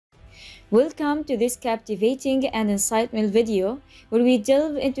Welcome to this captivating and insightful video where we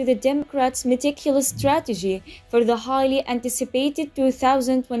delve into the Democrats' meticulous strategy for the highly anticipated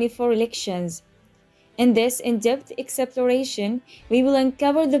 2024 elections. In this in-depth exploration, we will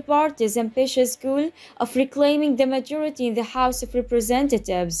uncover the party's ambitious goal of reclaiming the majority in the House of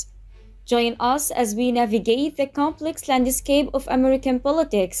Representatives. Join us as we navigate the complex landscape of American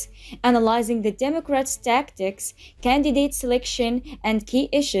politics, analyzing the Democrats' tactics, candidate selection, and key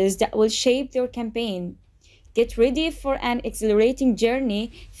issues that will shape their campaign. Get ready for an exhilarating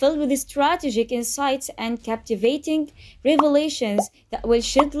journey filled with strategic insights and captivating revelations that will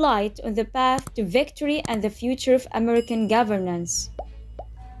shed light on the path to victory and the future of American governance.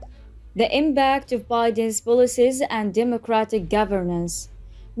 The impact of Biden's policies and democratic governance.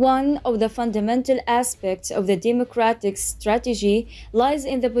 One of the fundamental aspects of the Democratic strategy lies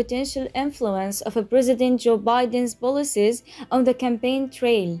in the potential influence of President Joe Biden's policies on the campaign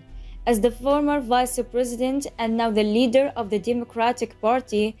trail. As the former vice president and now the leader of the Democratic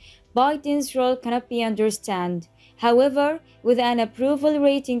Party, Biden's role cannot be understood. However, with an approval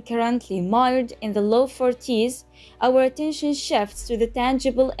rating currently mired in the low 40s, our attention shifts to the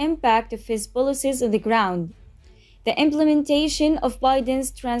tangible impact of his policies on the ground. The implementation of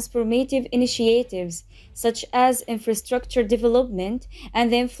Biden's transformative initiatives, such as infrastructure development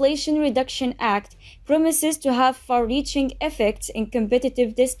and the Inflation Reduction Act, promises to have far-reaching effects in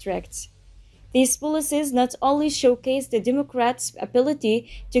competitive districts. These policies not only showcase the Democrats' ability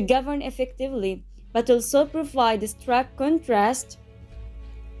to govern effectively, but also provide a stark contrast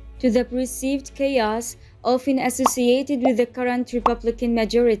to the perceived chaos often associated with the current Republican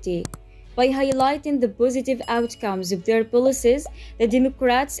majority. By highlighting the positive outcomes of their policies, the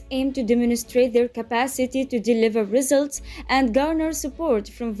Democrats aim to demonstrate their capacity to deliver results and garner support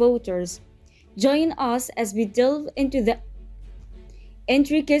from voters. Join us as we delve into the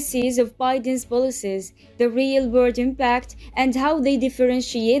intricacies of Biden's policies, the real-world impact, and how they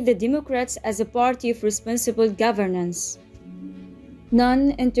differentiate the Democrats as a party of responsible governance.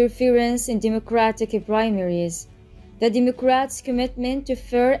 Non-interference in Democratic primaries. The Democrats' commitment to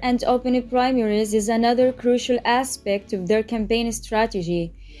fair and open primaries is another crucial aspect of their campaign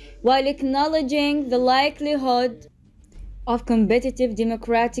strategy. While acknowledging the likelihood of competitive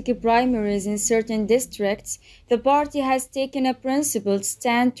Democratic primaries in certain districts, the party has taken a principled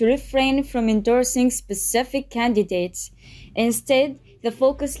stand to refrain from endorsing specific candidates. Instead, the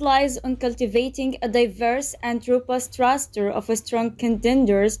focus lies on cultivating a diverse and robust roster of strong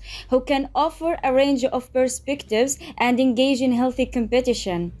contenders who can offer a range of perspectives and engage in healthy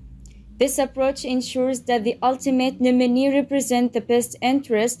competition. This approach ensures that the ultimate nominee represents the best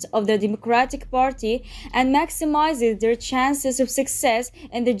interests of the Democratic Party and maximizes their chances of success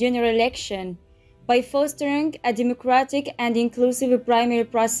in the general election. By fostering a democratic and inclusive primary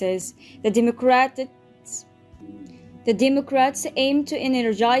process, the Democrats aim to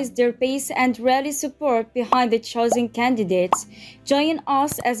energize their base and rally support behind the chosen candidates. Join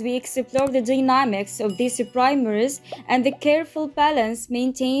us as we explore the dynamics of these primaries and the careful balance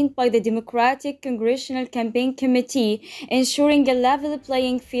maintained by the Democratic Congressional Campaign Committee, ensuring a level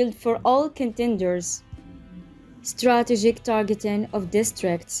playing field for all contenders. Strategic targeting of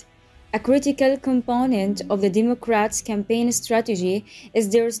districts. A critical component of the Democrats' campaign strategy is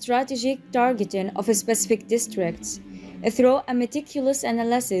their strategic targeting of specific districts. Through a meticulous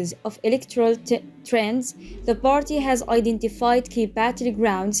analysis of electoral trends, the party has identified key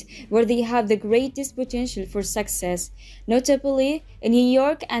battlegrounds where they have the greatest potential for success. Notably, New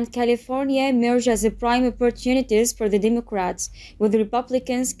York and California emerge as prime opportunities for the Democrats, with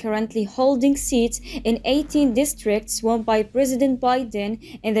Republicans currently holding seats in 18 districts won by President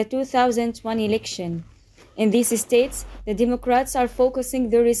Biden in the 2020 election. In these states, the Democrats are focusing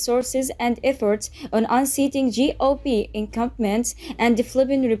their resources and efforts on unseating GOP incumbents and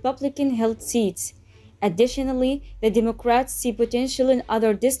flipping Republican-held seats. Additionally, the Democrats see potential in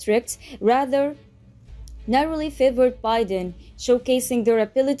other districts rather narrowly favored Biden, showcasing their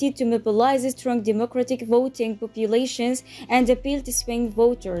ability to mobilize strong Democratic voting populations and appeal to swing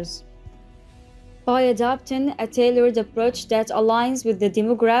voters. By adopting a tailored approach that aligns with the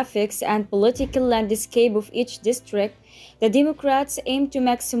demographics and political landscape of each district, the Democrats aim to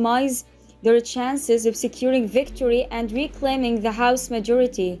maximize their chances of securing victory and reclaiming the House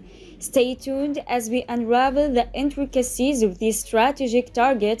majority. Stay tuned as we unravel the intricacies of these strategic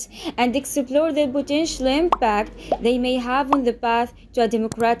targets and explore the potential impact they may have on the path to a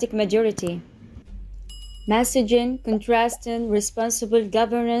Democratic majority. Messaging, contrasting responsible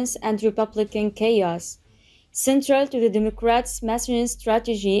governance and Republican chaos. Central to the Democrats' messaging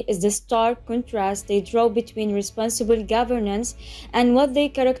strategy is the stark contrast they draw between responsible governance and what they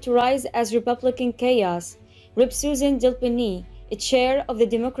characterize as Republican chaos. Rep. Susan Delpini, a chair of the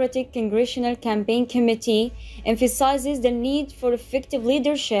Democratic Congressional Campaign Committee, emphasizes the need for effective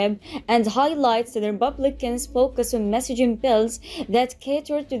leadership and highlights that Republicans focus on messaging bills that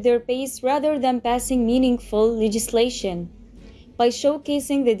cater to their base rather than passing meaningful legislation. By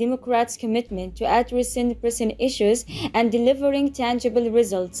showcasing the Democrats' commitment to addressing pressing issues and delivering tangible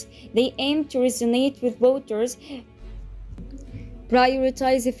results, they aim to resonate with voters,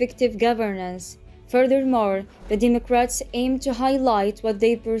 prioritize effective governance. Furthermore, the Democrats aim to highlight what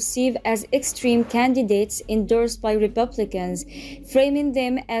they perceive as extreme candidates endorsed by Republicans, framing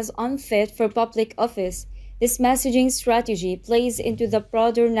them as unfit for public office. This messaging strategy plays into the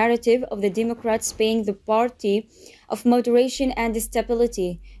broader narrative of the Democrats being the party of moderation and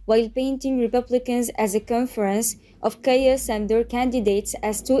stability, while painting Republicans as a conference of chaos and their candidates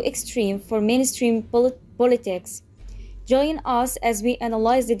as too extreme for mainstream politics. Join us as we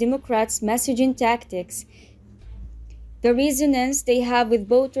analyze the Democrats' messaging tactics, the resonance they have with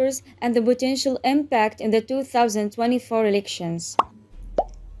voters, and the potential impact in the 2024 elections.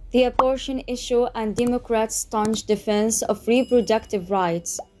 The abortion issue and Democrats' staunch defense of reproductive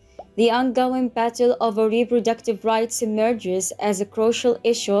rights. The ongoing battle over reproductive rights emerges as a crucial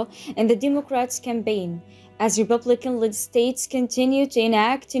issue in the Democrats' campaign. As Republican-led states continue to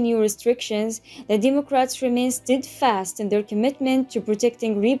enact new restrictions, the Democrats remain steadfast in their commitment to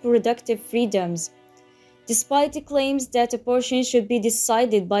protecting reproductive freedoms. Despite the claims that abortion should be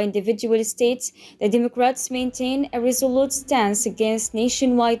decided by individual states, the Democrats maintain a resolute stance against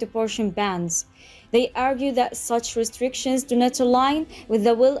nationwide abortion bans. They argue that such restrictions do not align with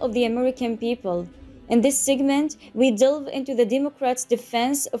the will of the American people. In this segment, we delve into the Democrats'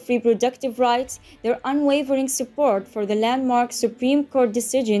 defense of reproductive rights, their unwavering support for the landmark Supreme Court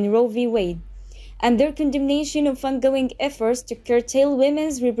decision Roe v. Wade, and their condemnation of ongoing efforts to curtail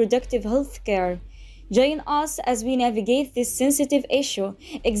women's reproductive health care. Join us as we navigate this sensitive issue,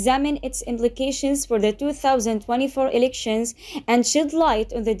 examine its implications for the 2024 elections, and shed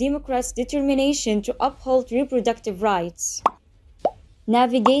light on the Democrats' determination to uphold reproductive rights.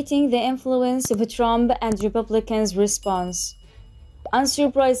 Navigating the influence of Trump and Republicans' response.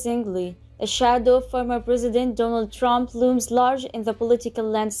 Unsurprisingly, the shadow of former President Donald Trump looms large in the political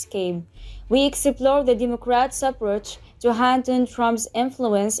landscape. We explore the Democrats' approach to handle Trump's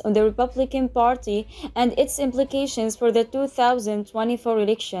influence on the Republican Party and its implications for the 2024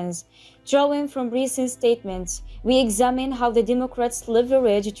 elections. Drawing from recent statements, we examine how the Democrats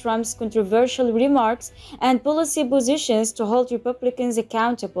leverage Trump's controversial remarks and policy positions to hold Republicans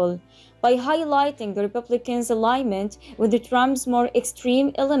accountable. By highlighting the Republicans' alignment with Trump's more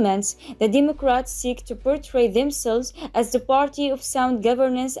extreme elements, the Democrats seek to portray themselves as the party of sound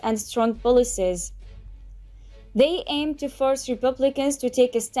governance and strong policies. They aim to force Republicans to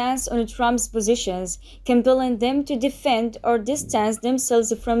take a stance on Trump's positions, compelling them to defend or distance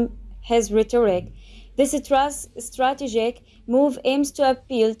themselves from his rhetoric. This strategic move aims to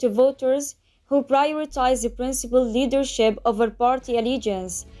appeal to voters who prioritize the principled leadership over party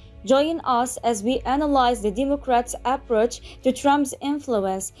allegiance. Join us as we analyze the Democrats' approach to Trump's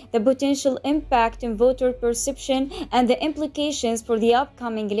influence, the potential impact on voter perception, and the implications for the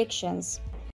upcoming elections.